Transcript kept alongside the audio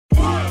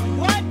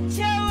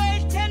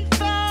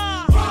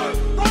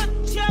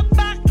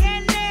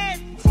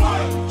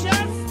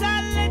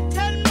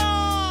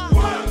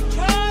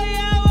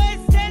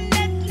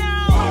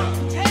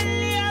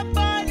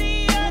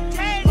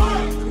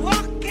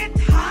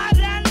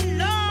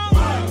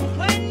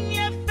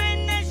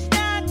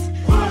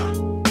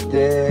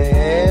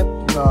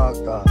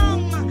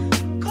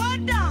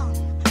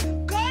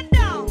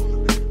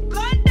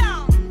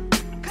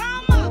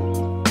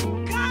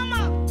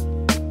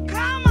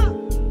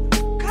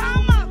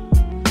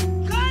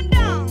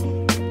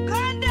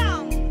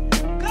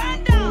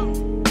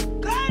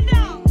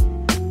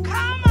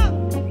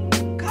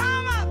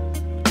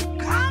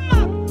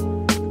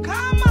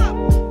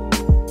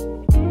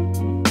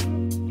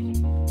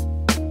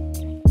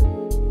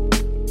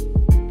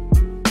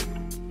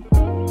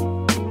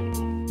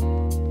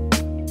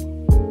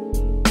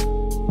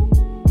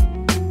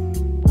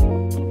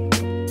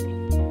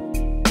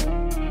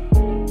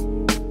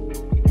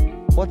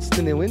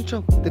the new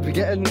intro? Did we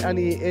get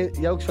any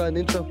yokes for an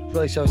intro?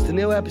 Right, so it's the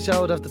new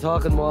episode of the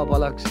Talking More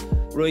Bollocks.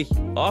 Right,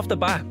 off the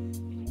bat.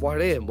 What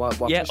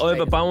Yeah, I have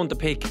a bone to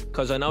pick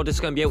because I know this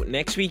is going to be out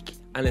next week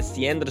and it's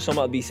the end of the summer,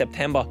 it'll be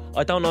September.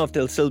 I don't know if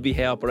they'll still be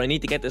here, but I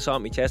need to get this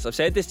off my chest. I've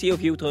said this to you a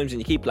few times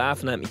and you keep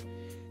laughing at me.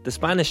 The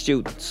Spanish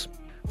students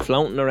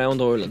floating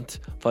around Ireland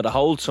for the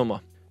whole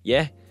summer,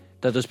 yeah?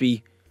 There'll just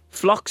be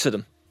flocks of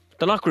them.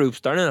 They're not groups,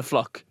 they're in a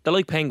flock. They're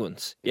like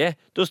penguins, yeah?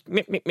 Just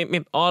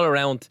mip, all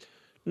around.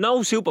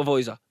 No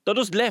supervisor. They're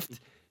just left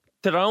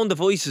to their own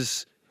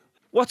devices.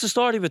 What's the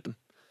story with them?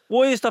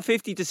 Why is there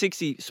 50 to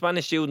 60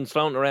 Spanish students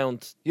floating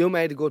around? You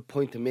made a good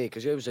point to me,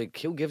 because you was like,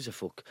 who gives a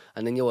fuck?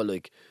 And then you were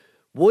like,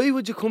 why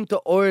would you come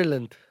to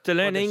Ireland to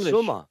learn English?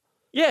 Summer?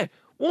 Yeah,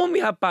 1, we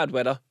have bad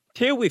weather.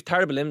 2, we've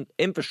terrible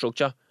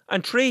infrastructure.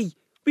 And 3,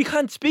 we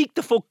can't speak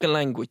the fucking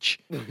language.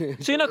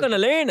 So you're not going to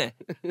learn it,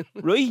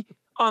 right?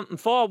 And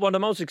 4, we're the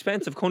most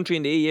expensive country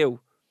in the EU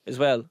as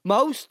well.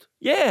 Most?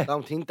 Yeah. I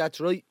don't think that's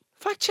right.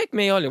 Fact check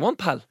me all you want,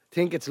 pal.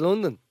 Think it's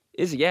London.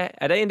 Is it? Yeah.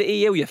 Are they in the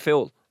EU, you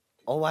fool?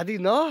 Oh, I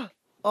did not.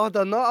 Oh,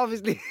 they're not,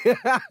 obviously.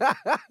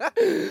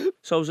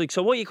 So I was like,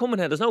 so what are you coming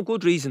here? There's no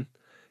good reason.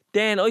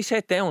 Then I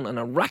sat down and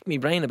I racked my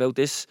brain about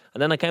this,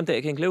 and then I came to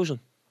a conclusion.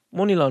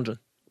 Money laundering.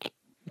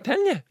 I'm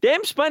telling you,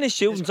 them Spanish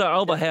students are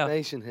over here.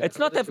 It's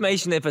not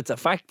defamation if it's a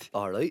fact.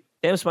 All right.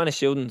 Them Spanish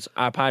students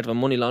are part of a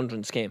money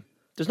laundering scheme.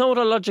 There's no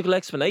other logical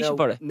explanation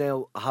for it.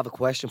 Now, I have a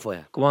question for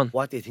you. Go on.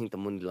 What do you think the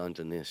money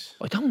laundering is?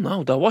 I don't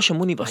know. They're washing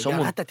money for someone.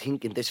 You have to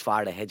think in this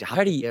far ahead.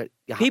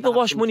 People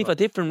wash money for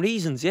different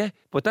reasons, yeah?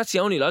 But that's the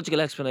only logical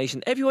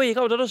explanation. Everywhere you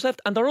go, they're just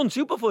left and they're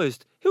unsupervised.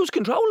 Who's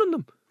controlling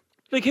them?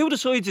 Like, who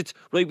decides it's,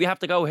 right, we have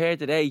to go here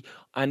today,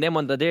 and then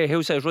when they're there,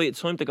 who says, right, it's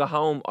time to go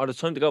home, or it's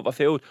time to go for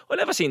food? I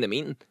never seen them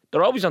eating.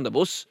 They're always on the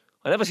bus.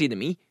 I never see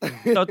them eat.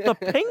 They're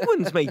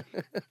penguins, mate.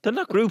 They're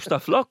not groups, they're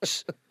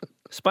flocks.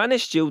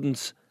 Spanish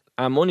students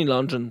are money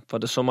laundering for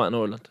the summer in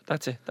Ireland.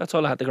 That's it. That's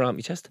all I had to get on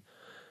my chest.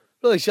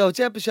 Right, so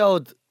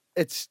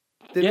it's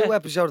the new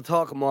episode of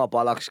Talking More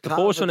Bollocks. The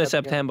first one in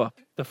September.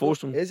 The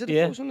first one. Is it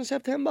the first one in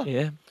September?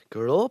 Yeah.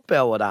 Grow up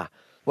out of that.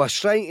 We're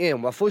straight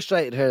in. We're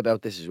frustrated here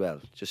about this as well,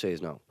 just so you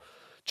know.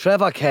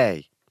 Trevor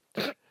Kay.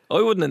 I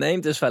wouldn't have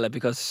named this fella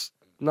because...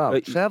 No,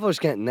 Trevor's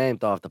getting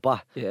named off the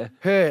bat. Yeah.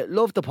 Here,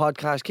 love the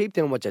podcast. Keep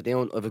doing what you're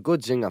doing. I have a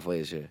good zinger for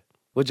you here.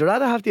 Would you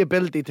rather have the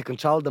ability to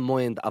control the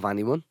mind of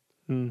anyone?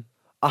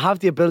 Or have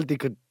the ability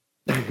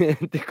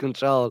to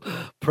control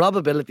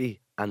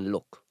probability and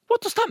luck? What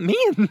does that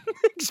mean?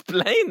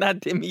 Explain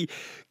that to me.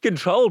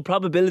 Control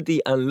probability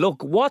and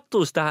luck. What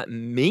does that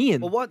mean?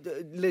 Well, what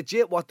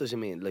does it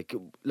mean?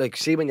 Like,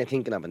 see when you're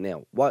thinking of it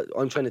now.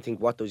 I'm trying to think.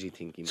 What does he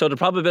think? So the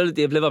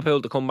probability of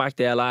Liverpool to come back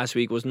there last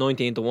week was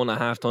 19 to 1 at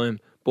half time.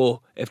 But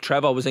if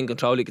Trevor was in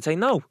control, he could say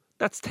no.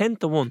 That's 10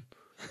 to 1.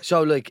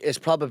 So like, it's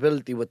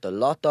probability with the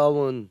lotto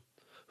one.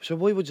 So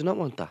why would you not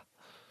want that?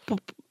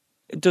 But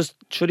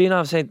should he not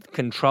have said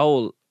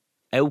control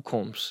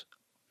outcomes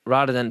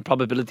rather than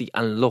probability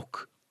and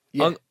luck?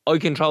 Yeah. I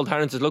control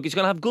Terence's luck. He's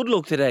going to have good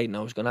luck today.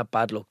 No, he's going to have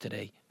bad luck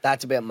today.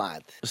 That's a bit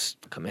mad.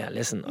 Just, come here,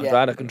 listen. I'd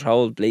rather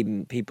control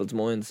bleeding people's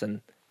minds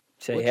than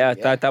say,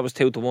 that was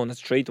 2 to 1. That's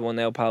 3 to 1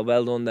 now, pal.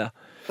 Well done there.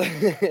 You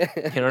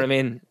know what I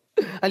mean?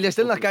 And you're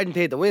still not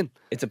guaranteed to win.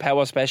 It's a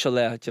power special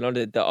there. Do you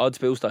know the odds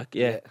booster?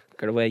 Yeah.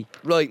 Get away.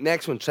 Right,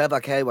 next one. Trevor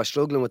Kay. We're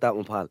struggling with that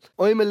one, pal.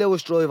 I'm a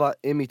Luas driver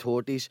in my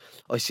 30s.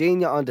 I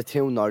seen you on the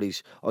Town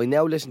Norries. I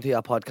now listen to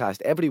your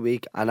podcast every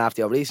week, and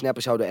after your recent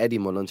episode of Eddie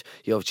Mullins,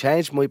 you have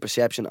changed my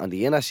perception on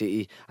the inner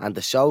city and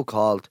the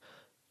so-called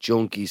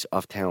junkies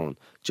of town.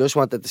 Just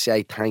wanted to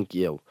say thank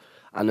you.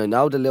 And I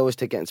know the Luas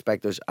ticket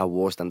inspectors are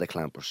worse than the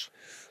clampers.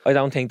 I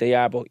don't think they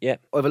are, but yeah.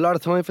 I have a lot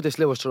of time for this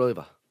Luas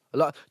driver.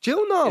 Do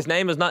you know? His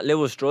name is not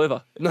Luas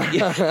Driver. No.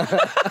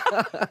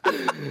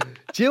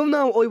 Do you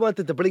know I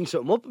wanted to bring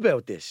something up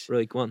about this?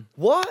 Right, go on.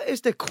 What is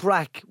the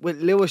crack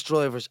with Luas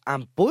drivers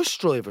and bus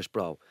drivers,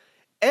 bro?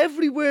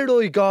 Everywhere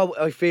I go,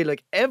 I feel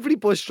like every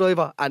bus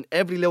driver and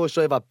every Luas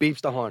driver beeps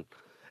the horn.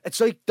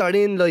 It's like they're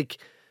in like...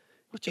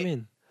 What do you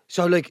mean?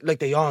 So like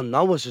they all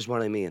know us is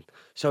what I mean.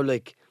 So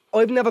like,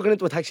 I've never gone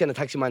into a taxi and a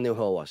taxi man knew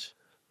who I was.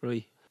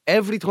 Right.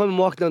 Every time I'm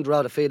walking down the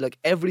road, I feel like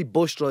every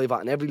bus driver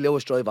and every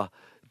Luas driver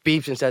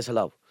beeps and says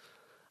hello.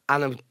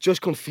 And I'm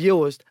just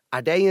confused.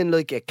 Are they in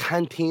like a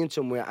canteen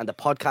somewhere and the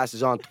podcast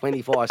is on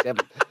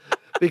 24/7?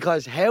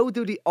 Because how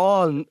do they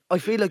all... I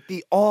feel like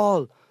they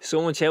all...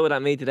 Someone shouted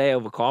at me today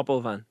over a corporal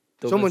van.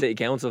 Dublin City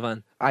Council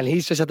van. And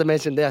he's just had to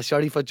mention there,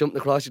 sorry for jumping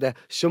across you there,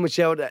 someone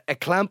shouted a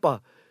clamper.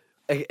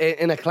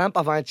 In a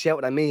clamper van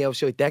shouted at me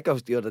outside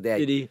Deco's the other day.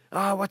 Did he?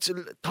 What's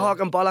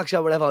talking bollocks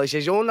or whatever. He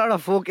says, you're not a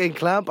fucking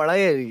clamper, are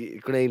you?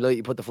 Green light,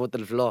 you put the foot to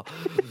the floor.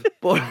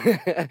 But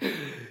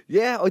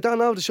yeah, I don't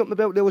know, there's something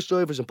about Luas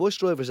drivers and bus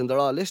drivers and they're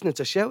all listening,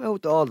 so shout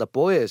out to all the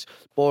boys.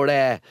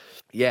 But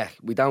yeah,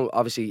 we don't,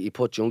 obviously, you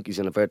put junkies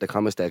in inverted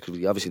commas there because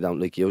we obviously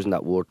don't like using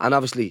that word. And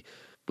obviously,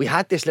 we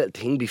had this little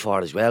thing before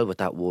as well with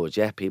that word,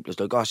 yeah. People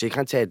are like, oh, so you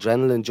can't say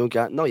adrenaline junkie.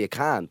 No, you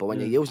can, but when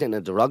you're using it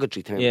in a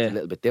derogatory term, it's a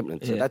little bit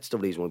different. So that's the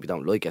reason why we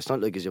don't like it. It's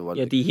not like as if...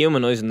 You're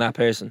dehumanising that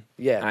person.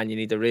 Yeah. And you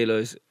need to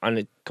realise...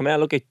 And come here,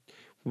 look,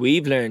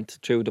 we've learned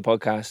through the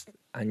podcast,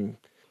 and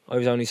I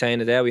was only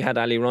saying it there, we had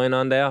Ali Ryan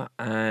on there,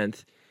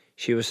 and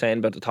she was saying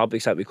about the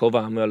topics that we cover,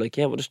 and we were like,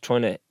 yeah, we're just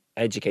trying to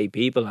educate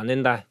people, and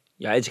in that,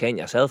 you're educating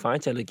yourself,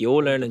 aren't you? Like,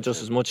 you're learning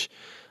just as much,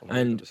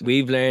 and 100%.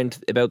 we've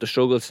learned about the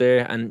struggles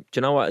there, and do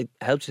you know what? It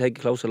helps you take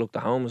a closer look to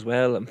home as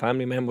well, and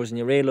family members, and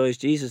you realise,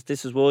 Jesus,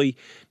 this is why.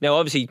 Now,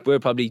 obviously, we're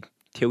probably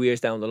 2 years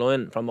down the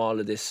line from all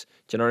of this,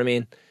 do you know what I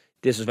mean?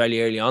 This was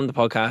very early on the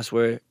podcast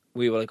where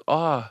we were like,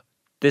 oh,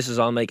 this is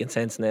all making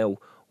sense now,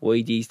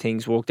 why these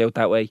things worked out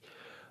that way.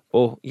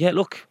 But yeah,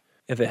 look,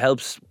 if it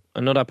helps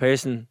another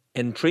person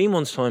in 3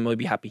 months' time, I'd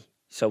be happy.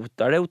 So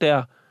they're out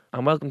there,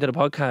 and welcome to the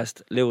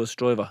podcast, Luas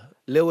Driver.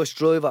 Lewis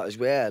Driver as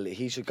well,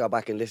 he should go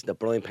back and listen to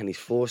Brian Penny's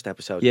first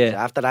episode. Yeah.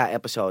 After that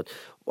episode,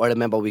 I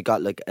remember we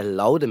got like a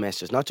load of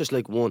messages, not just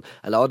like one,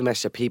 a load of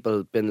messages of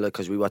people been like,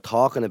 because we were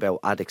talking about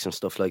addicts and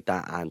stuff like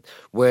that, and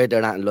where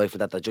they're at in life,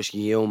 and that they're just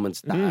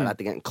humans that are at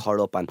the getting caught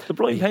up. And The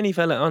Brian Penny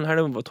fella on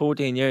heroin for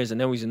 13 years, and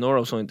now he's a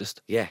neuroscientist.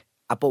 yeah.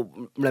 But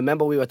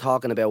remember we were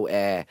talking about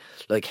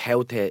like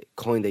how to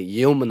kind of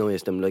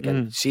humanise them, like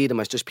and see them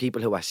as just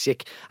people who are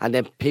sick. And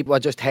then people were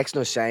just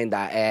texting us saying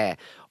that,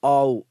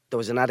 oh, there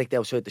was an addict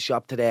outside the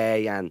shop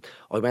today, and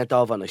I went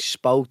over and I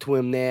spoke to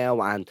him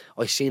now, and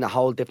I seen a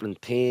whole different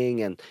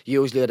thing, and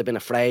usually I'd have been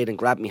afraid and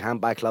grabbed my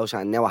handbag closer,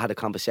 and now I had a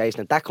conversation.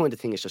 And that kind of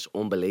thing is just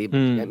unbelievable,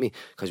 you get me?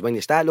 Because when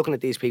you start looking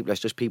at these people, it's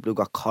just people who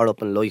got caught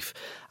up in life,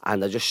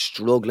 and they're just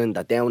struggling,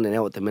 they're down and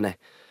out at the minute.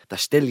 They're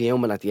still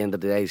human at the end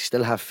of the day. They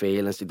still have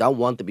feelings. They don't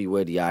want to be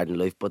where they are in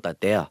life, but they're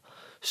there.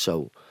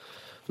 So,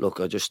 look,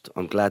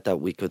 I'm glad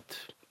that we could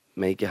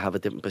make you have a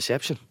different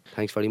perception.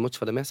 Thanks very much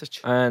for the message.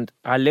 And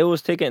are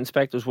Lewis ticket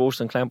inspectors worse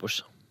than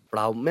clampers?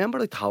 Bro, remember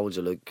I told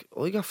you, like,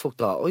 I got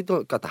fucked off.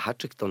 Got the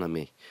hat-trick done on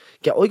me.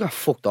 Yeah, I got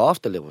fucked off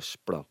the Lewis,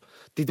 bro.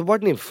 They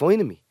weren't even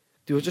finding me.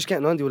 They were just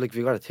getting on. They were like, have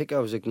you got a ticket?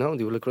 I was like, no. And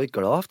they were like, right,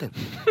 get off then.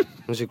 I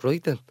was like,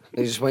 right then.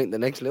 And I just went to the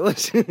next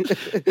Lewis.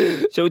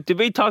 So did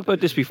we talk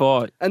about this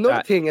before?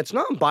 Another thing, it's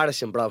not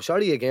embarrassing, bro.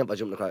 Sorry again for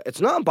jumping across.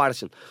 It's not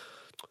embarrassing.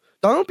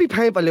 Don't be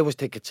paying for Lewis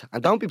tickets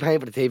and don't be paying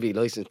for the TV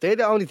licence. They're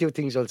the only two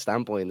things I'll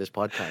stand by in this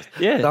podcast.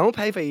 Yeah. Don't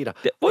pay for either.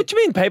 What do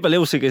you mean pay for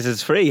Lewis tickets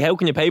is free? How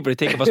can you pay for a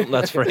ticket for something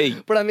that's free?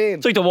 But I mean,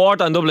 It's like the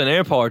water in Dublin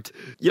Airport.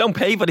 You don't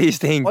pay for these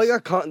things. I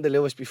got caught in the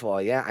Lewis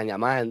before, yeah, and your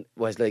man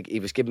was like,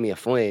 he was giving me a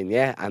fine,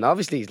 yeah, and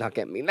obviously he's not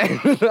getting me now.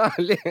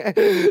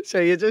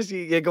 So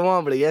you go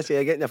on with it, yes,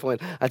 you're getting a fine.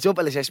 And some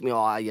fella says to me,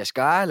 oh, you're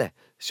Scarlet.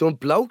 Some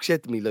bloke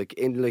said to me, like,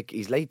 in like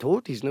his late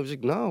 30s, and I was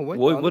like, no,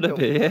 Why would it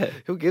be? Yeah.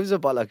 Who gives a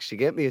bollocks? You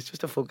get me? It's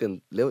just a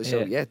fucking Lewis. So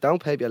yeah,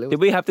 don't pay for your Lewis.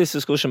 Did we have this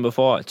discussion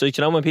before? So, you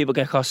know when people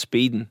get caught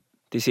speeding,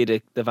 they see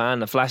the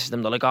van that flashes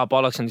them, they're like, oh,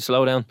 bollocks, and they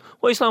slow down.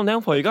 What are you slowing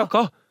down for? You got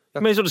caught. You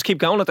may as well just keep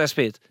going at that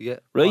speed. Yeah.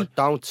 Right? Or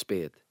don't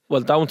speed.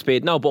 Well, don't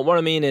speed. No, but what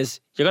I mean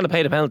is, you're going to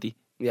pay the penalty.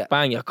 Yeah.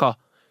 Bang, you're caught.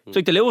 It's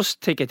like the Lewis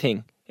ticket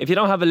thing. If you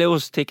don't have a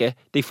Lewis ticket,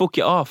 they fuck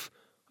you off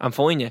and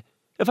fine you.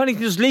 If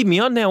anything, just leave me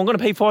on now. I'm going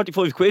to pay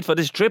 45 quid for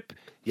this trip.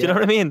 Do you know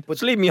what I mean? But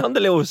just leave me on the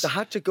Lewis. The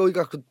hat-trick guy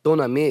got done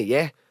on me,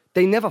 yeah.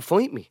 They never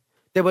find me.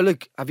 They were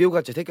like, have you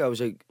got your ticket? I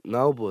was like,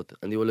 no, bud.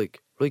 And they were like,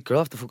 right, get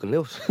off the fucking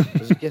Lewis. I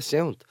was like, yes,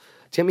 sound.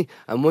 Do you get me?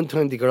 And one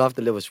time they got off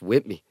the Lewis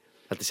with me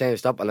at the same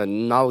stop, and I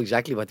know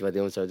exactly what they were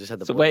doing, so I just had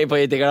to... So waiting for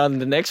you to get on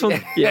the next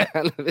one? Yeah.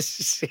 And it was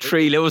sick.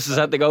 3 Lewises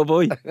had to go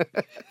by.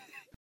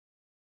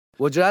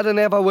 Would you rather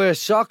never wear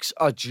socks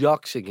or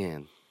jocks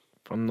again?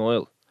 From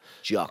Niall.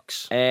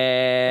 Jocks.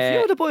 A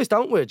few of the boys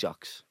don't wear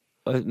jocks.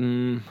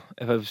 If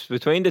I was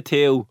between the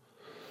two...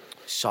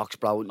 Socks,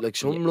 bro. Like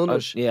some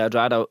runners. I'd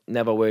rather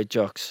never wear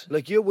jocks.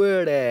 Like you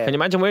wear... Can you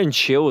imagine wearing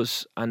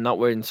shoes and not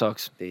wearing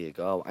socks? There you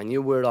go. And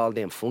you wear all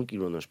them funky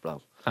runners,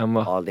 bro. And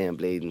what? All them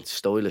bleeding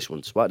stylish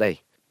ones. What are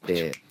they?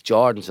 The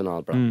Jordans and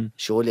all, bro.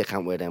 Surely you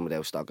can't wear them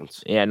without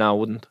stockings. Yeah, no, I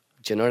wouldn't.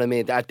 Do you know what I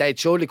mean? They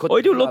surely could. I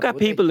do look at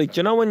people, like, do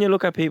you know when you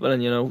look at people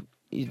and, you know,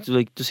 it's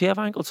like, does he have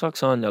ankle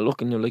socks on? You're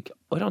looking, you're like,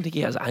 I don't think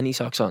he has any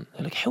socks on.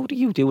 You're like, how do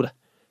you do that?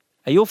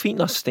 Are your feet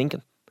not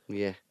stinking?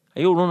 Yeah.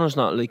 Are your runners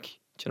not like,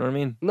 do you know what I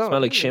mean? No.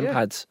 Smell like shin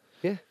pads.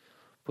 Yeah.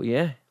 But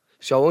yeah.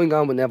 So I'm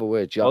going with never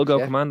wear jocks. I'll go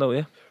commando,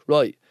 yeah.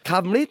 Right.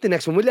 Calvin, read the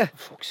next one, will you?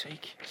 Fuck's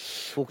sake.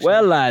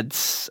 Well,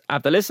 lads,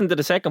 after listening to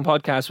the second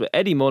podcast with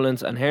Eddie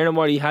Mullins and hearing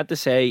what he had to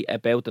say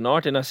about the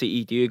North Inner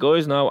City, do you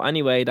guys know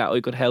any way that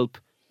I could help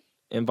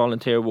in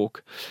volunteer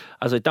work?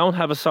 As I don't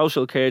have a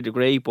social care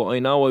degree, but I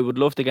know I would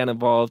love to get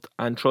involved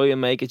and try and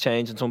make a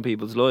change in some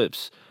people's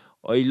lives.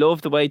 I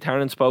love the way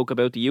Terence spoke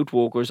about the youth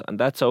workers, and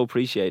that's so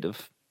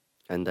appreciative.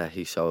 And that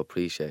he's so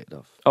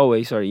appreciative. Oh,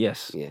 wait, sorry,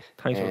 yes. Yeah.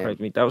 Thanks for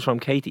correcting me. That was from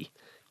Katie.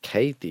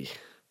 Katie.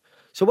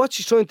 So what's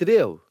she trying to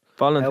do?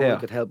 Volunteer. How we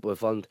could help with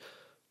volunteer.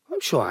 I'm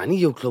sure any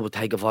youth club would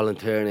take a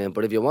volunteer in,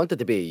 but if you wanted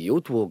to be a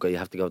youth worker, you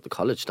have to go to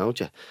college, don't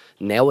you?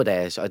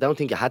 Nowadays, I don't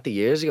think you had to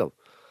years ago.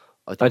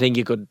 I think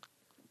you could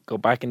go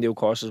back and do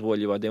courses while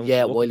you were doing it.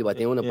 Yeah, while you were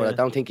doing it, but I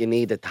don't think you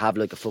needed to have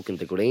like a fucking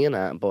degree in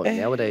it. But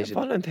nowadays...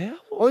 Volunteer?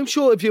 I'm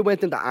sure if you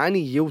went into any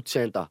youth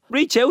centre...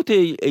 Reach out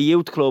to a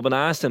youth club and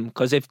ask them,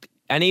 because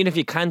even if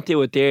you can't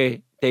do it there,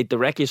 they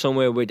direct you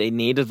somewhere where they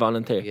needed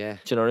volunteer. Yeah. Do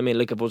you know what I mean?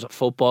 Like if it was a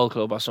football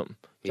club or something.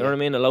 Do you know what I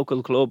mean? A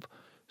local club.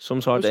 some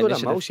sort I'm of sure that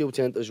initiative. most youth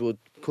centres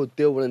could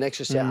do with an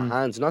extra set of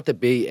hands, not to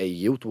be a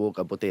youth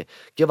worker, but to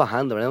give a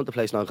hand around the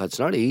place now, because it's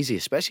not easy,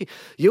 especially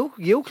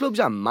youth clubs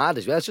are mad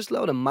as well. It's just a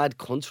load of mad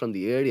cunts from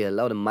the area, a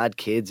load of mad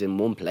kids in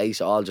one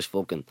place, all just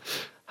fucking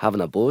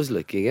having a buzz,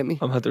 like, you get me?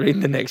 I'm about to read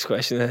the next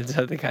question. It's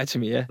had to catch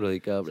me, yeah.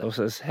 Right, go, So bro. it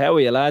says, how are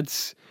you,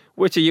 lads?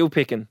 Which are you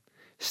picking?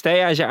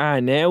 Stay as you are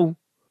now,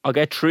 or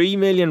get 3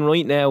 million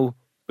right now,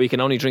 but you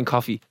can only drink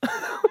coffee?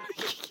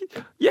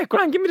 Yeah,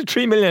 Grant, give me the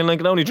 3 million and I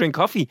can only drink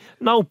coffee.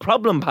 No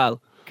problem,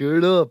 pal.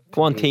 Good up.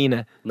 Go on,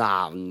 Tina.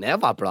 Nah,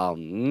 never, bro.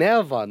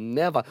 Never.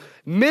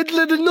 Middle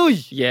of the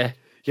night. Yeah,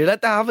 You're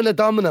at the having a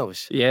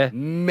Domino's. yeah.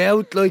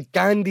 Mouth like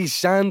Gandhi's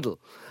sandal.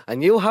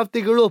 And you have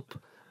to go up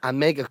and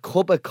make a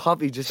cup of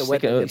coffee just to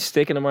wet the lips.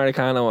 Stick an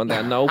Americano on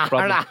there, no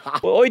problem.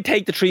 Well, I'd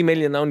take the 3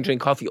 million and only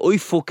drink coffee. I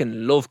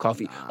fucking love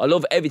coffee. I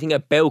love everything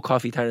about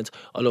coffee, Terence.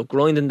 I love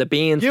grinding the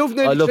beans. You've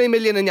nearly 3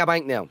 million in your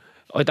bank now.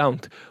 I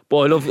don't, but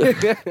I love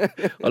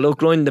I love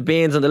grinding the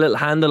beans on the little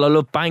handle. I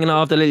love banging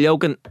off the little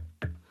yolk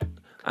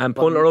and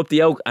putting her up the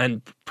yolk and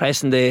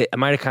pressing the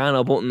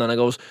Americano button, and it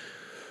goes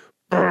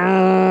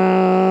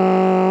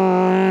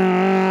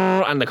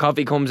and the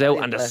coffee comes out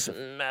and the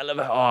smell of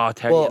it,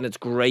 Terry, and it's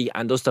great,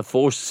 and just the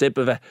first sip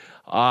of it,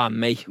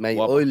 mate, Mate,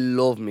 whopper. I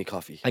love me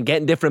coffee. And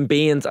getting different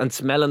beans and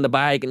smelling the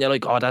bag, and you're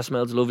like, that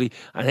smells lovely.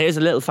 And here's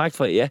a little fact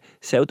for you, yeah?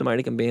 South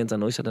American beans are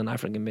nicer than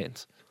African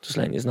beans. Just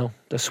letting you know,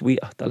 they're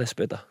sweeter, they're less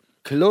bitter.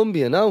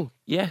 Colombia, no?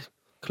 Yeah,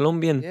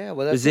 Colombian, Yeah,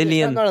 well, that's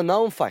Brazilian, not a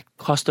known fact.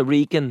 Costa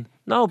Rican.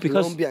 No,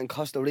 because Colombia and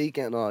Costa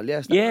Rica and all,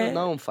 yes, that's not a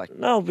known fact.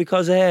 no,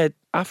 because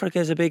Africa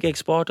is a big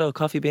exporter of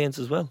coffee beans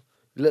as well.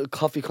 Little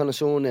coffee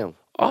connoisseur now.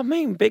 Oh,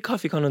 man, big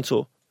coffee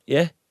connoisseur.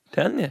 Yeah,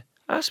 telling you.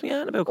 Ask me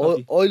about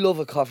coffee. I love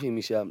a coffee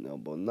myself now,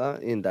 but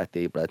not in that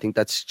deep. But I think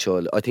that's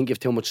chill. I think you have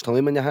too much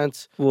time on your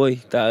hands. Why?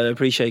 That I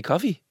appreciate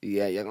coffee.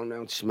 Yeah, you're going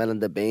around smelling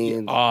the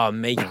beans. Oh,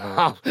 mate.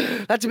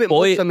 That's a bit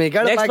much for me.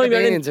 Get a next bag time of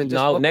you're beans in, and just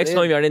no, pop next it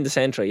time in. you're in the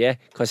Centra, yeah,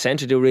 because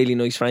Centra do really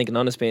nice frank and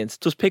honest beans.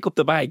 Just pick up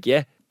the bag,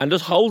 yeah, and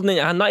just holding it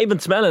and not even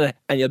smelling it,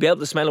 and you'll be able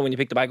to smell it when you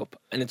pick the bag up,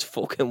 and it's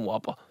fucking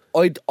whopper.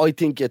 I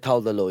think you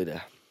told a lie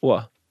there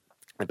What?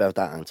 about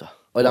that answer.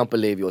 I don't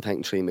believe you're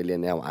taking 3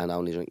 million now and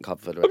only drinking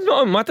coffee for the rest.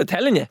 I'm not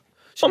telling you.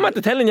 I'm not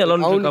telling you I'll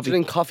only drink Only coffee.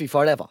 drink coffee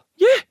forever.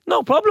 Yeah,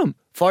 no problem.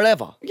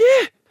 Forever.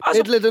 Yeah.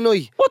 Middle of the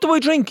night. What do I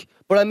drink?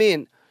 But I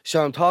mean,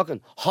 so I'm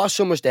talking hot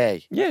summer's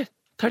day. Yeah.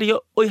 Terry,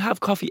 I have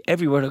coffee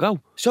everywhere I go.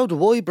 So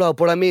do I, bro.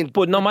 But I mean,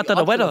 But no matter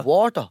the opposite weather. of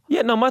water.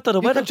 Yeah, no matter the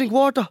You weather. can drink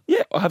water.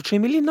 Yeah, I have 3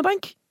 million in the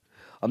bank.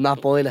 I'm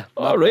not buying it.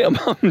 All right,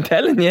 I'm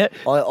telling you.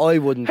 I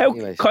wouldn't. How?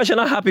 Anyways. Because you're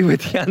not happy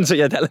with the answer,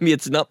 you're telling me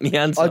it's not my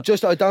answer.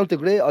 I don't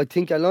agree. I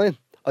think you're lying.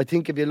 I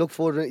think if you look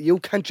further, you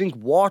can't drink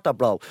water,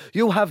 bro.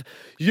 You have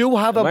a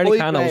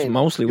Americano's migraine.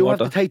 mostly you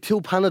water. have to take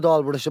 2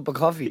 Panadol with a sip of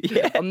coffee.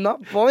 Yeah. I'm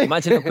not buying.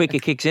 Imagine how quick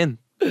it kicks in.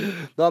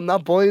 No, I'm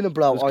not buying it,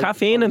 bro. There's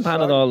caffeine in I'm sorry.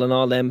 Panadol and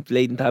all them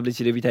laden tablets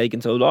you'd be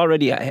taking, so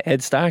already a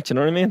head start, you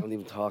know what I mean? Don't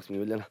even talk to me,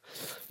 will you?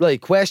 Right,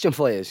 question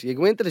for you. You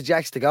go into the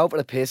Jacks to go for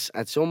a piss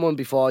and someone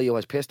before you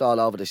has pissed all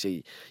over the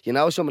seat. You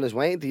know someone is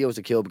waiting to use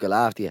the cubicle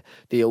after you.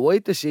 Do you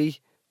wipe the seat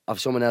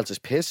of someone else's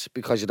piss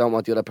because you don't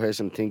want the other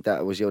person to think that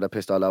it was you that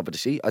pissed all over the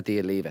seat, or do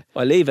you leave it?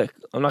 I leave it.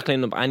 I'm not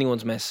cleaning up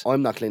anyone's mess.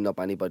 I'm not cleaning up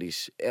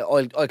anybody's.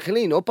 I'll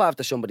clean up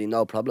after somebody,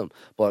 no problem.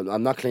 But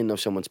I'm not cleaning up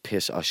someone's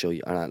piss or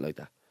shit or anything like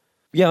that.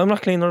 Yeah, I'm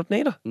not cleaning up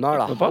neither. Not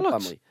a The hop,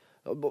 bollocks. am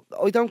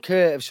I? I don't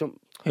care if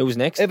Who's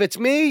next? if it's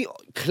me,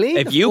 clean.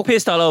 If the you fucking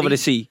pissed all over the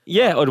seat. sea,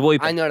 yeah, I'd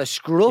wipe And it. you're a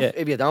scruff Yeah.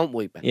 if you don't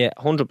wipe it. Yeah,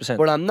 100%.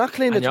 But I'm not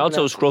cleaning. And you're someone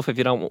also a else's. scruff if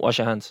you don't wash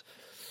your hands.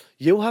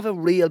 You have a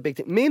real big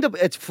thing.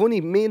 It's funny,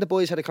 me and the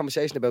boys had a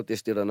conversation about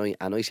this the other night,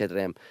 and I said to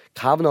them,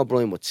 Calvin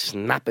O'Brien would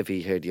snap if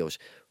he heard yours.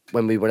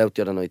 When we were out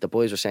the other night, the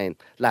boys were saying,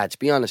 lads,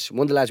 be honest.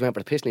 One of the lads went for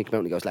the piss and he came out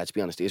and he goes, lads,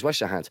 be honest, do you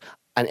wash your hands?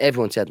 And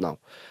everyone said no.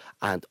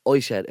 And I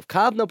said, if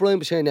Calvin O'Brien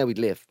was here now, we'd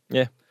live.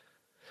 Yeah. Do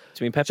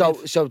you mean pep So,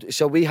 peeve?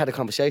 so we had a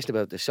conversation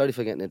about this. Sorry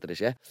for getting into this,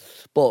 yeah?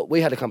 But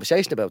we had a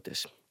conversation about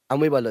this. And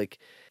we were like,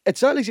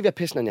 it's not like if you're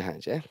pissing on your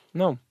hands, yeah?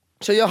 No.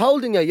 So you're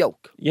holding your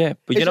yolk. Yeah,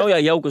 but you Is know it- your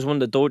yolk is one of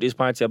the dirtiest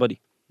parts of your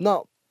body.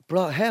 No,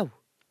 bro, how?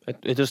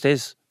 It just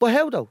is. But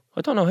how though?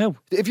 I don't know how.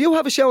 If you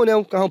have a shower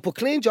now, go home, put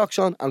clean jocks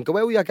on and go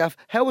out with your gaff,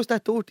 how is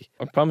that dirty?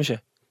 I promise you.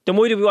 Then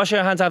why do we wash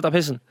our hands after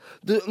pissing?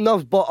 No,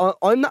 but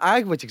I'm not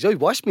arguing with you because I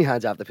wash my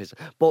hands after pissing.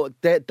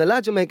 But the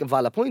lads are making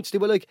valid points. They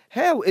were like,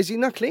 how is he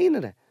not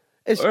cleaning it?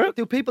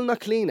 Do people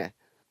not clean it?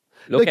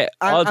 Look, Like,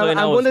 all I and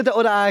know one is... of the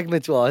other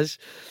arguments was,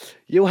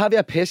 you have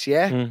your piss,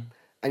 yeah,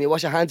 and you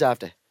wash your hands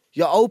after.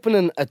 You're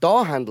opening a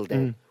door handle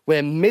there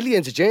with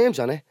millions of germs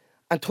on it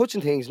and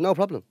touching things, no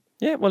problem.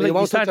 Yeah, well, But like, you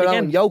won't start touch your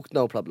again. own yolk,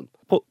 no problem.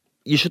 But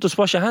you should just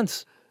wash your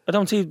hands. I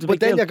don't see the But big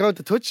then deal. you're going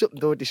to touch something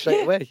dirty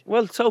straight away.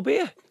 Well, so be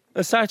it.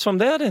 It starts from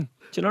there then.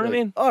 Do you know what I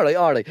mean? All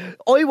right.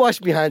 I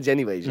wash my hands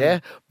anyways, yeah?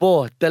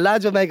 But the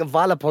lads were making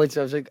valid points.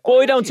 I was like, But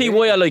I don't see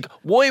why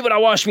why would I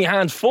wash my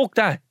hands? Fuck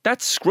that.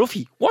 That's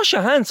scruffy. Wash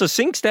your hands. The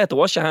sink's there to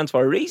wash your hands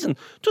for a reason.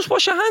 Just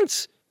wash your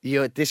hands.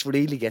 This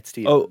really gets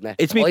to you. Oh, doesn't it?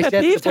 it's me I pet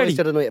said to peeve, the boys Teddy.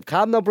 the other night, if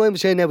Cam and Brian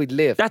was saying now we'd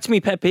live. That's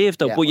me pet peeve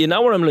though. Yeah, But you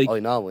know where I'm like, I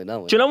know.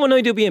 do you know when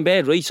I do be in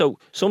bed, right? So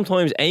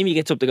sometimes Amy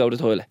gets up to go to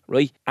the toilet,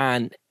 right?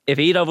 And if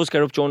either of us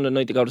get up during the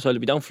night to go to the toilet,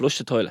 we don't flush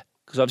the toilet.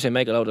 Because obviously I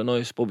make a load of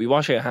noise, but we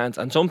wash our hands.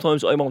 And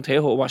sometimes I won't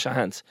tell her to wash her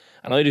hands.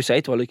 And I do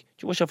say to her, like, do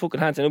you wash your fucking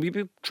hands? And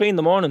it'll be 3 in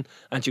the morning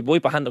and she'd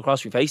wipe her hand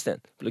across my face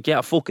then. But like, yeah,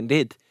 I fucking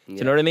did. Do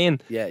you know what I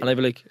mean? Yeah. And I'd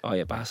be like, oh,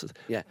 yeah, bastard.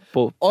 Yeah.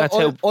 But that's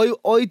how...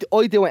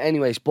 I do it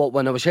anyways, but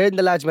when I was hearing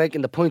the lads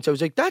making the points, I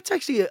was like, that's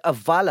actually a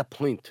valid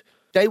point.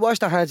 They wash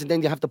their hands and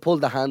then you have to pull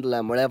the handle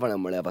and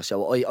whatever.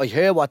 So I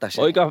hear what they're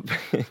saying.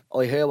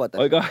 I hear what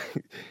they're saying. I got,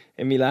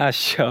 in my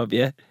last job,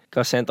 yeah,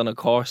 got sent on a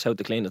course how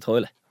to clean the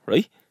toilet,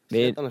 right?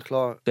 Sent on a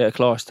course? Yeah, a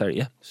course, Terry,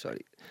 yeah.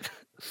 Sorry.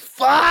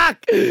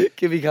 Fuck!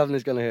 Kimmy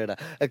Kavanagh's going to hear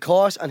that. A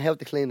course on how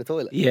to clean the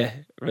toilet. Yeah,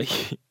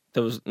 right.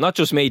 There was not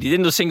just me. They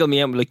didn't just single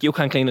me out like, you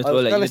can't clean the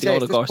toilet. You need to go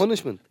to the course.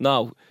 Punishment.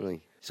 No. Right.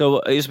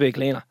 So I used to be a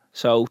cleaner.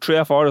 So 3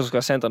 or 4 of us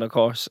got sent on a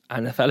course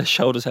and the fella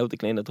showed us how to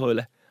clean the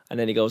toilet. And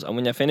then he goes, and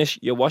when you finish,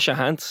 you wash your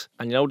hands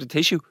and you know the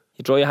tissue.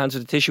 You dry your hands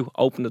with the tissue,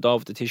 open the door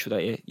with the tissue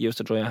that you used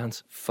to dry your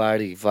hands.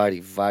 Very,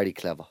 very, very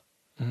clever.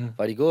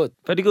 Very good.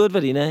 Very good,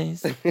 very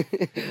nice.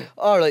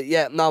 Alright,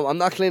 yeah, no, I'm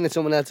not cleaning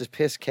someone else's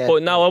piss, Kev.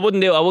 But no, I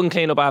wouldn't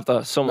clean up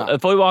after someone. No.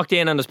 If I walked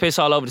in and there's piss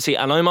all over the seat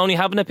and I'm only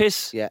having a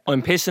piss, Yeah.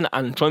 I'm pissing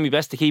and trying my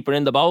best to keep her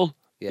in the bowl.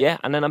 Yeah.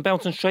 And then I'm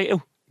bouncing straight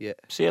out. Yeah.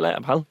 See you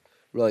later, pal.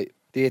 Right.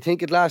 Do you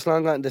think it lasts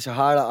longer in the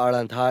Sahara or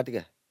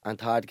Antarctica?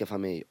 Antarctica for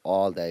me,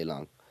 all day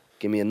long.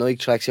 Give me a Nike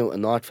tracksuit, a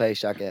North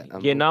Face jacket.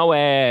 You know,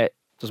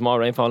 there's more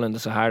rainfall in the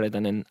Sahara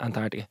than in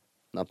Antarctica.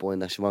 Not buying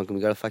that. Siobhan, can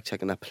we get a fact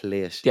check on that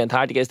place? The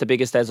Antarctica is the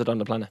biggest desert on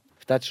the planet.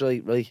 If that's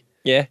right.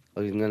 Yeah.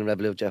 I'm going to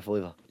rebel out Jeff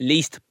Iver.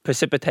 Least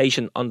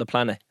precipitation on the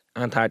planet,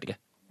 Antarctica.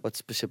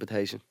 What's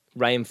precipitation?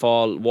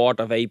 Rainfall,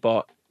 water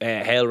vapour,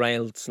 hail,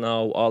 rain,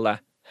 snow, all that.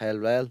 Hell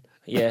rail?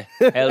 Yeah,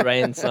 hail,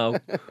 rain, snow.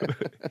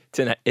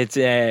 It's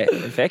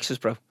infectious,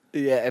 bro.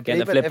 Yeah, if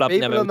Getting people, a flip-flop if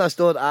in people their mouth.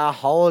 understood our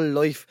whole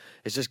life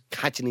is just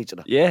catching each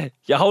other. Yeah,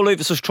 your whole life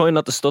is just trying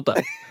not to stutter.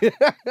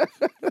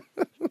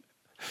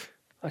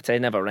 I'd say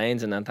it never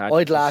rains in Antarctica.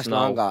 I'd last Snow.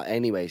 longer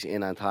anyways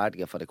in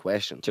Antarctica for the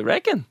question. Do you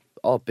reckon?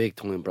 Oh, big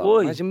time, bro.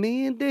 Why? Imagine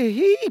me in the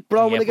heat,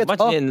 bro, when Yeah, it gets but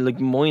hot. imagine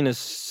like minus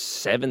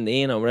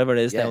 17 or whatever it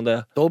is down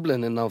there.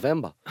 Dublin in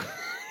November.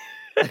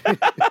 It's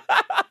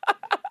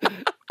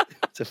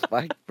a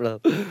fact,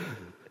 bro.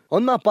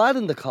 I'm not bad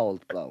in the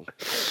cold, bro.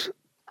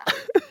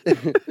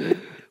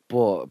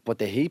 but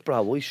the heat,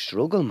 bro, I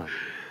struggle, man.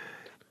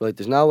 Right,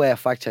 there's no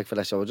fact check for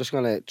that, so we're just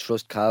going to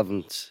trust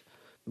Calvin's.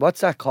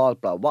 What's that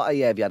called, bro? What are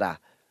you, if you're that?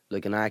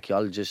 Like an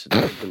archaeologist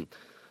or something?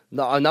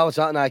 No, I know it's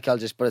not an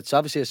archaeologist, but it's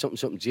obviously a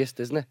something gist,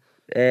 isn't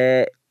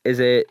it? Is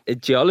a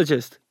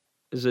geologist.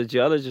 Is a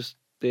geologist.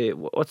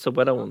 What's the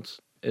weather ones?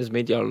 Is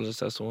meteorologist,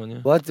 that's the one,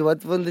 yeah. What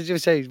one did you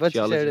say? What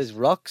did you say it is?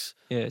 Rocks?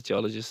 Yeah,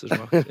 geologist is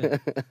rock. Yeah.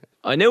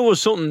 I knew it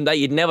was something that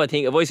you'd never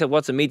think. If I said,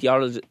 what's a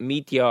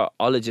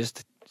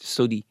meteorologist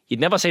study? You'd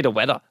never say the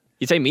weather.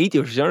 You'd say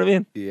meteors, you know what I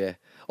mean? Yeah.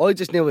 I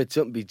just knew it'd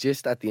something be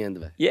gist at the end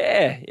of it.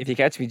 Yeah, if you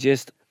catch me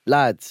gist.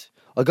 Lads,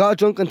 I got a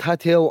drunken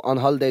tattoo on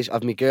holidays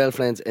of my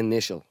girlfriend's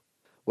initial.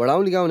 We're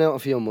only going out a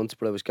few months,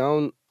 but I was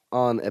going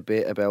on a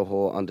bit about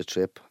her on the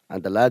trip,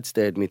 and the lads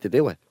dared me to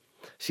do it.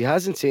 She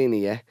hasn't seen it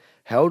yet.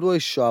 How do I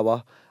show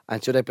her?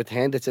 And should I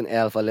pretend it's an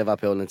elf for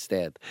Liverpool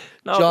instead?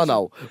 No,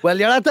 Jono. Well,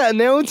 you're at the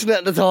announcing it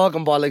in the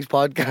Talking Bollocks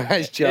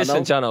podcast, Jono.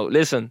 Listen, Jono,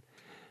 listen.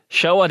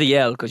 Show her the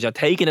L, because you're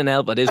taking an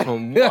L by this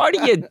one. What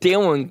are you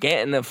doing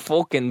getting the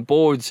fucking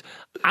boards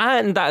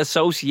and that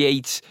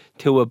associates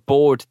to a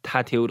board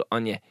tattooed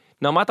on you?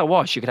 No matter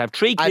what, you could have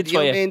 3 And kids do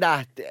for you you. mean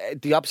that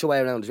the opposite way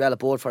around as well, a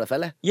board for a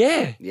fella?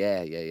 Yeah.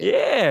 Yeah.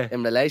 Yeah.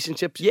 In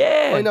relationships?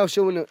 Yeah. I know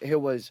someone who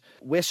was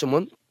with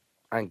someone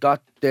and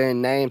got their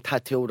name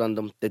tattooed on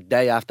them the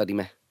day after they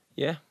met.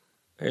 Yeah.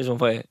 Here's one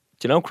for you.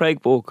 Do you know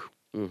Craig Book?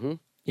 Mm-hmm.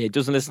 Yeah, he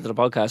doesn't listen to the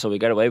podcast, so we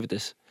get away with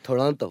this.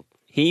 Toronto.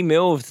 He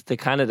moved to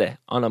Canada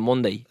on a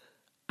Monday,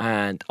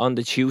 and on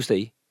the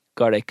Tuesday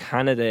got a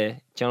Canada,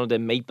 do you know the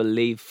maple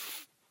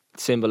leaf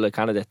symbol of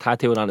Canada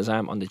tattooed on his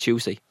arm on the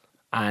Tuesday,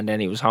 and then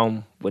he was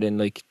home within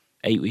like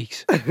 8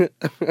 weeks.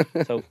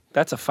 So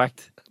that's a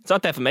fact. It's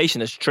not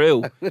defamation, it's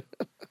true.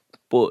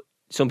 But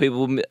some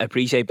people wouldn't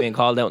appreciate being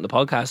called out on the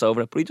podcast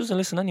over it, but he doesn't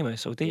listen anyway,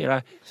 so there you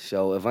are.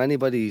 So if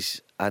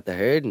anybody's at the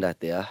hearing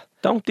that there,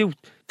 Don't do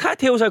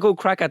tattoos are good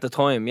crack at the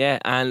time, yeah.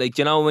 And like,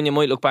 you know, when you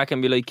might look back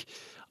and be like,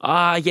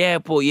 yeah,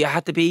 but you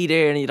had to be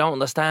there and you don't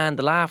understand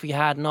the laugh you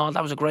had and all,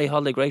 that was a great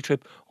holiday, great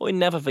trip. I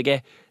never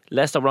forget,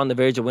 Leicester were on the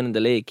verge of winning the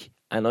league,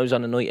 and I was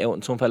on a night out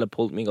and some fella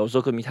pulled me and goes,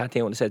 look at me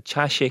tattoo, and it said,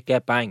 chat shit,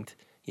 get banged.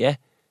 Yeah?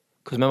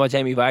 Because remember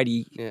Jamie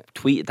Vardy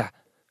tweeted that.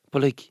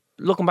 But like,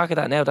 looking back at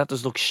that now, that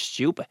does look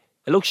stupid.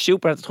 It looks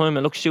stupid at the time,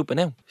 it looks stupid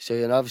now. so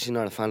you're obviously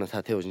not a fan of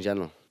tattoos in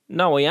general.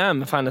 No, I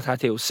am a fan of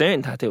tattoos,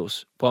 certain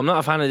tattoos. But I'm not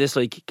a fan of this,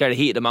 like, get a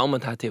heat at the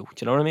moment tattoo. Do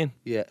you know what I mean?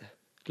 Yeah.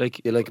 Like,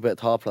 You like a bit of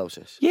thought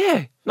process.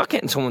 yeah, not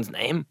getting someone's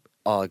name.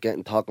 Oh,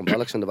 getting Talking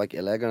Bollocks on the back of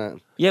your leg or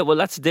anything. Yeah, well,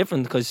 that's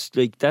different because,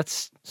 like,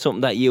 that's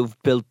something that you've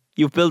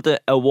you've built an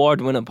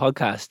award-winning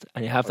podcast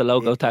and you have the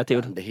logo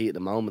tattooed. In the heat of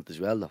the moment as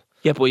well, though.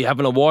 Yeah, but you have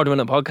an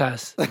award-winning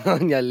podcast.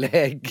 On your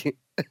leg.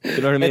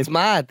 You know what I mean? It's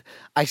mad.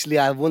 Actually,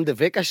 I won the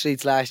Vicar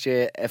Streets last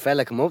year. A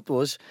fella come up to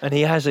us. And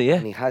he has it, yeah.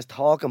 And he has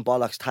Talking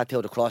Bollocks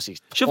tattooed across his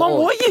Siobhan,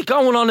 why are you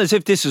going on as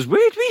if this is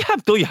weird? We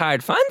have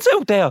die-hard fans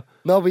out there.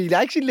 No, we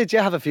actually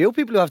legit have a few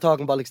people who have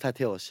Talking Bollocks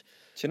tattoos.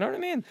 Do you know what I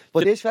mean?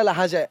 But this fella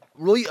has it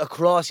right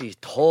across his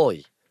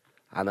thigh.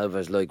 And I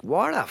was like,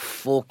 what a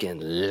fucking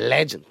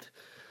legend.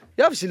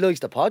 He obviously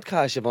likes the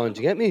podcast, Siobhan,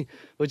 do you get me?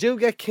 Would you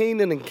get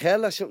Keenan and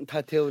Kel or something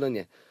tattooed on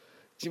you?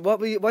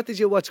 What did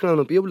you watch growing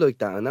up? You like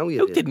that, I know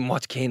you did. Didn't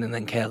watch Keenan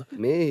and Kel?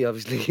 Me,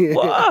 obviously.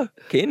 What?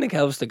 Keenan and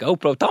Kel was the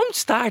GoPro. Don't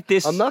start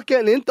this. I'm not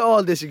getting into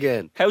all this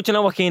again. How do you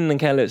know what Keenan and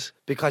Kel is?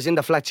 Because in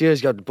the flat years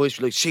ago, the boys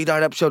were like, see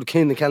that episode of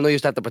Keenan and Kel? And I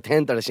used to have to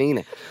pretend that I seen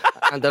it.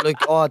 And they're like,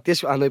 oh,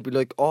 this, and I'd be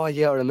like, oh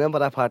yeah, I remember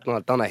that part. No,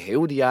 I don't know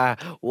who they are,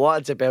 what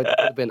it's about. It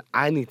could have been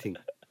anything.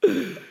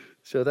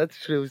 So that's a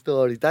true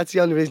story. That's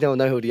the only reason I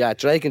know who they are.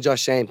 Drake and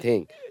Josh, same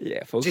thing.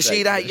 Yeah, fuck. Did you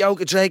see that yoke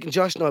of Drake and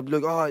Josh? And I'd be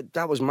like, oh,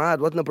 that was mad,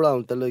 wasn't it, bro?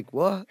 And they're like,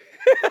 what?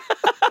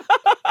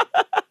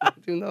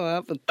 Do you know what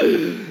happened?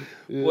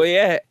 Well,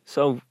 yeah.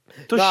 So,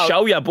 just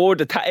show your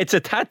board. It's a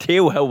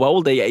tattoo. How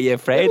old are you? Are you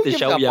afraid to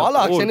show your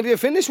bollocks. board? And if you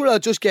finish with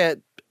it, just get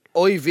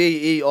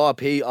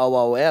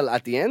IVERPOOL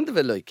at the end of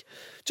it, like.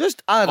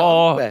 Just add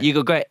on. Oh, you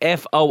could get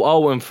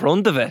FOO in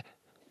front of it.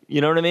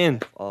 You know what I mean?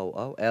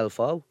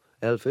 LFO.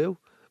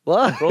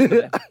 What? FOO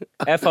in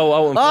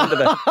front of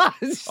it.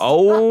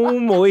 Oh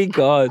my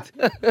God.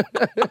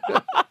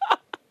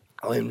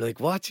 I'm like,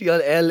 what's your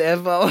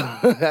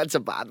LFO? That's a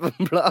bad one,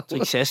 bro. It's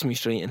like Sesame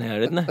Street in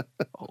here, isn't it?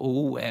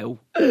 Oh, wow.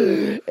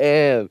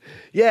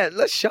 Yeah,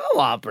 let's show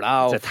up,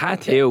 bro. It's a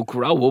tattoo.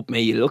 Grow up,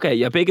 mate. Look at it.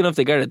 You're big enough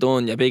to get it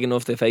done. You're big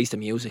enough to face the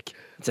music.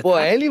 Well,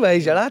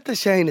 anyways, you're at the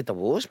saying it the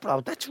worst,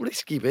 bro. That's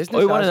risky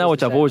business. I want to know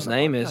what your board's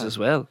name is as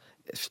well.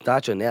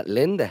 Start your net.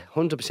 Linda,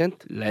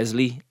 100%.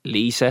 Leslie,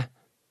 Lisa,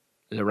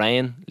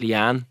 Lorraine,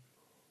 Leanne.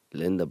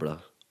 Linda, bro.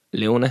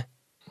 Luna.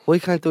 Why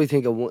can't we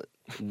think of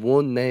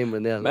one name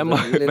in there? Remember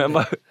when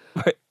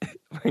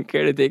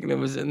Kira Dignam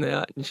was in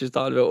there and she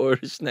thought about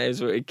Irish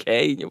names with a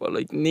K and you were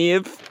like,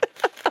 Neve.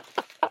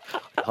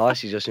 Oh,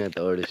 she just meant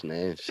the Irish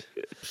names.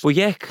 Well,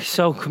 yeah,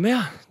 so come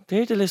here.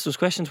 There's the list of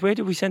questions. Where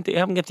did we send it? I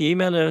haven't got the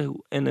email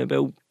in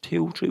about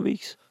 2-3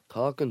 weeks.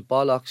 Talking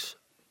Bollocks.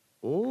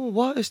 Oh,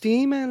 what is the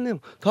email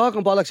now?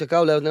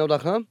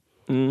 talkingbollocks@goloudnow.com.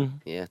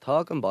 Yeah,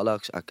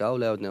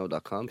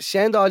 talkingbollocks@goloudnow.com.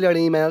 Send all your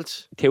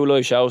emails. 2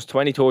 live shows,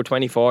 23rd,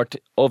 24th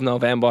of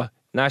November,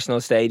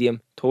 National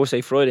Stadium,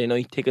 Thursday, Friday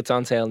night. Tickets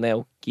on sale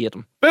now. Get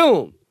them.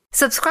 Boom!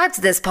 Subscribe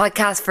to this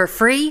podcast for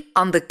free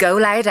on the Go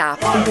Loud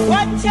app.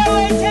 What you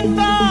waiting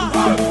for?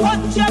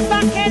 Put your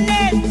back in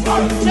it.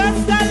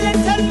 Just a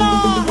little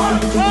more.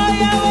 Throw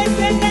your weight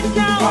in it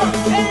now.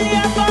 Tell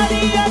your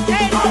body you're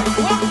dead.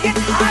 Walk it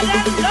hard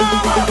and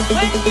long.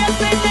 When you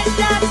finish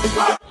that,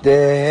 The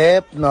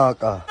hip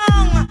knocker.